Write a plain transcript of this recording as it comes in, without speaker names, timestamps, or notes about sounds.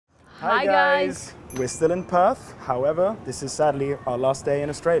Hi guys! We're still in Perth, however, this is sadly our last day in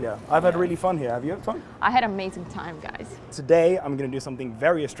Australia. I've had really fun here. Have you had fun? I had an amazing time, guys. Today I'm going to do something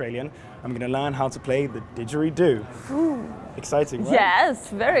very Australian. I'm going to learn how to play the didgeridoo. Ooh. Exciting, right? Yes,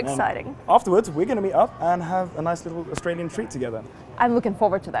 very exciting. Afterwards, we're going to meet up and have a nice little Australian treat together. I'm looking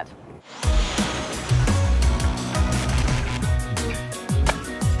forward to that.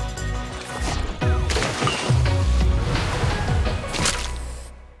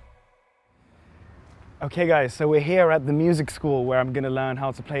 Okay guys, so we're here at the music school where I'm going to learn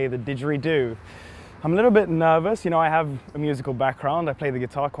how to play the didgeridoo. I'm a little bit nervous, you know, I have a musical background, I play the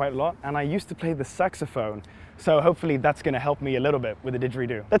guitar quite a lot, and I used to play the saxophone. So hopefully that's going to help me a little bit with the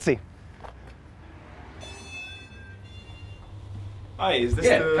didgeridoo. Let's see. Hi, is this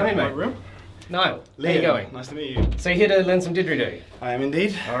come in, my mate. room? Niall, Liam, how you going? Nice to meet you. So you're here to learn some didgeridoo? I am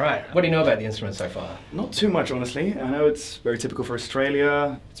indeed. All right. What do you know about the instrument so far? Not too much, honestly. I know it's very typical for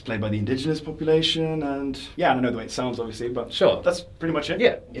Australia. It's played by the indigenous population, and yeah, I don't know the way it sounds, obviously, but sure, that's pretty much it.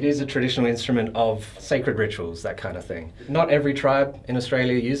 Yeah, it is a traditional instrument of sacred rituals, that kind of thing. Not every tribe in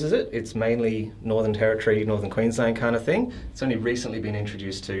Australia uses it. It's mainly Northern Territory, Northern Queensland kind of thing. It's only recently been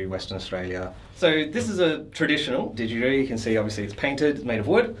introduced to Western Australia. So this is a traditional didgeridoo. You can see, obviously, it's painted, it's made of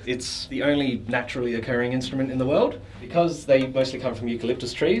wood. It's the only naturally occurring instrument in the world. Because they mostly come from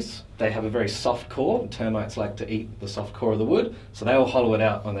eucalyptus trees, they have a very soft core. Termites like to eat the soft core of the wood, so they will hollow it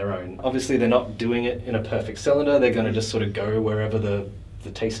out on their own. Obviously, they're not doing it in a perfect cylinder. They're going to just sort of go wherever the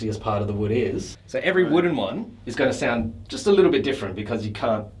tastiest part of the wood is. So every wooden one is going to sound just a little bit different because you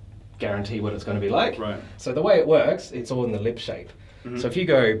can't guarantee what it's going to be like. Right. So the way it works, it's all in the lip shape. So if you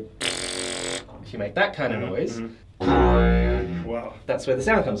go, if you make that kind of noise, Wow. that's where the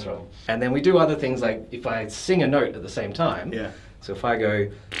sound comes from. And then we do other things like if I sing a note at the same time. Yeah. So if I go,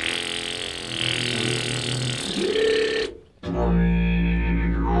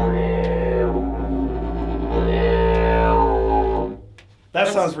 That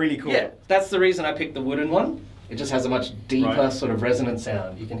sounds really cool. yeah, that's the reason I picked the wooden one. It just has a much deeper Right. sort of resonant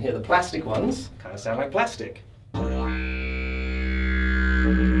sound. You can hear the plastic ones kind of sound like plastic.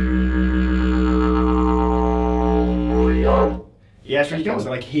 Yeah, so you can almost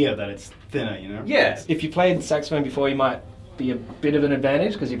like hear that it's thinner, you know? Yeah, if you played saxophone before, you might be a bit of an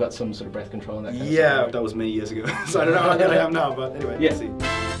advantage because you've got some sort of breath control and that kind of Yeah, stuff. that was many years ago. So I don't know how good I am now, but anyway, Yeah. let's see.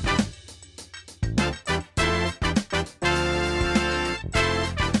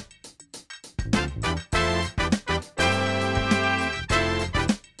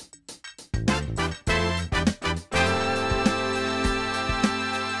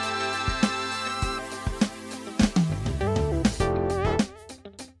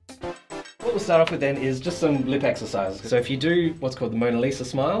 What we'll start off with then is just some lip exercises. So if you do what's called the Mona Lisa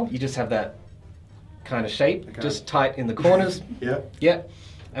smile, you just have that kind of shape, Okay. just tight in the corners. Yeah. Yeah.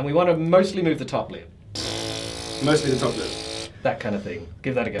 And we want to mostly move the top lip. Mostly the top lip. That kind of thing.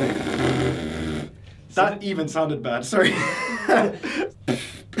 Give that a go. That even sounded bad, sorry.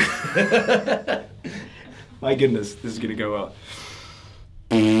 My goodness, this is gonna go well.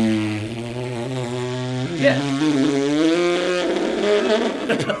 Yeah.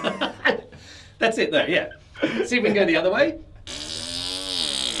 That's it though, yeah. See if we can go the other way.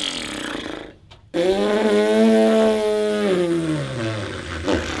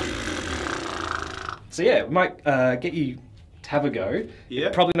 So yeah, we might get you to have a go. Yeah.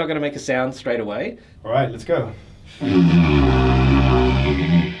 Probably not going to make a sound straight away. All right, let's go. Yeah,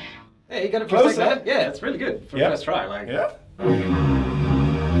 you got it Close, like that. Yeah, it's really good for Yeah. a first try. Like, Yeah?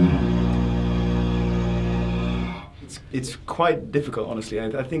 It's quite difficult, honestly.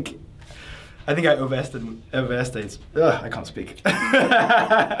 I think I overestimated. Ugh, I can't speak.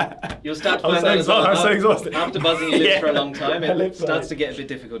 You'll start to I'm find so that as well. exhausted. I'm so exhausted. After buzzing your lips Yeah. for a long time, My it lips starts are- to get a bit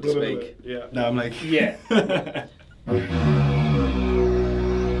difficult to speak. Yeah. No, I'm like. Yeah.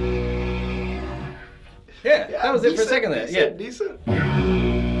 Yeah, that was it for a second there. Yeah. Decent.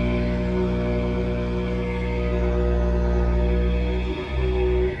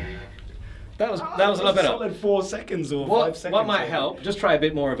 That was a lot better. Solid 4 seconds or 5 What seconds. might help? Just try a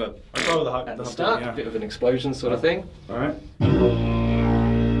bit more of a I'll go with the at the start, a bit of an explosion sort of thing. All right.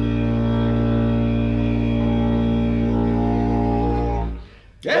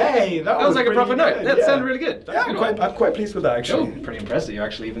 Yeah, Hey, that was like a proper pretty note. good, That yeah. sounded really good. Yeah, I'm quite pleased with that actually. Pretty impressed that you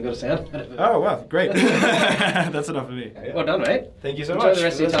actually even got a sound. Oh wow, great. That's enough for me. Well done, mate. Thank you so Enjoy much. the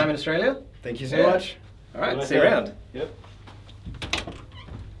rest of your time in Australia. Thank you so Yeah. much. All right, Have a see you nice day. around. Yep.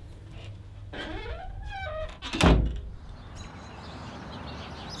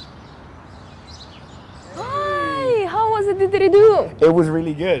 Hi, how was the didgeridoo? It was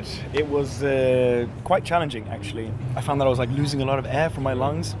really good. It was quite challenging actually. I found that I was like losing a lot of air from my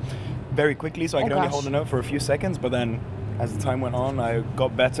lungs. very quickly, so I could only hold a note for a few seconds, but then as the time went on, I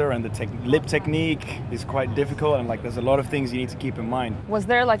got better, and the lip technique is quite difficult, and like there's a lot of things you need to keep in mind. Was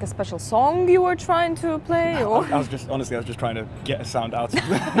there like a special song you were trying to play? Or? I was just trying to get a sound out of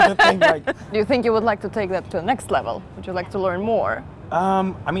the thing. Like, do you think you would like to take that to the next level? Would you like to learn more?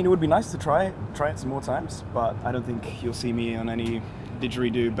 I mean, it would be nice to try it some more times, but I don't think you'll see me on any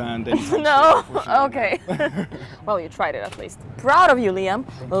didgeridoo band anytime No? soon, Okay. Well, you tried it at least. Proud of you, Liam.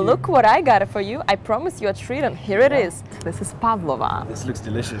 Look what I got for you. I promised you a treat, and here it is. This is Pavlova. This looks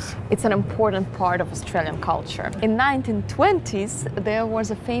delicious. It's an important part of Australian culture. In 1920s, there was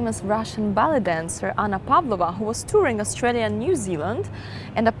a famous Russian ballet dancer, Anna Pavlova, who was touring Australia and New Zealand,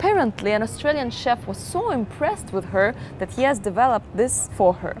 and apparently an Australian chef was so impressed with her that he has developed this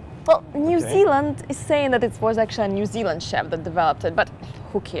for her. Well, New Zealand is saying that it was actually a New Zealand chef that developed it, but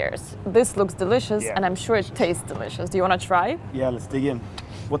who cares? This looks delicious, and I'm sure it tastes delicious. Do you want to try? Yeah, let's dig in.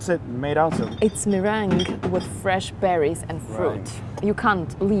 What's it made out of? It's meringue with fresh berries and fruit. Right. You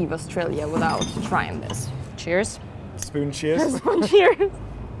can't leave Australia without trying this. Cheers. Spoon cheers. Spoon cheers.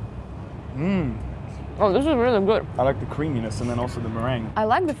 Oh, this is really good. I like the creaminess and then also the meringue. I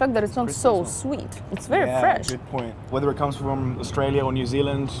like the fact that it's not so sweet. It's very fresh. Good point. Whether it comes from Australia or New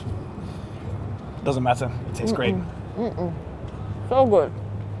Zealand, doesn't matter. It tastes great. So good.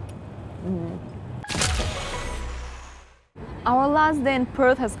 Our last day in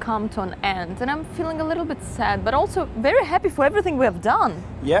Perth has come to an end, and I'm feeling a little bit sad, but also very happy for everything we have done.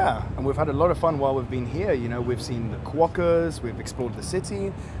 Yeah, and we've had a lot of fun while we've been here. You know, we've seen the quokkas, we've explored the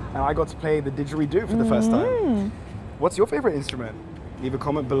city, and I got to play the didgeridoo for the first time. What's your favorite instrument? Leave a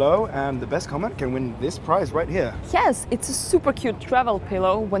comment below, and the best comment can win this prize right here. Yes, it's a super cute travel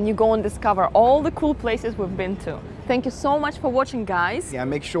pillow when you go and discover all the cool places we've been to. Thank you so much for watching, guys. Yeah,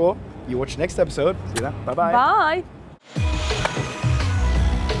 make sure you watch next episode. See you then. Bye-bye. Bye.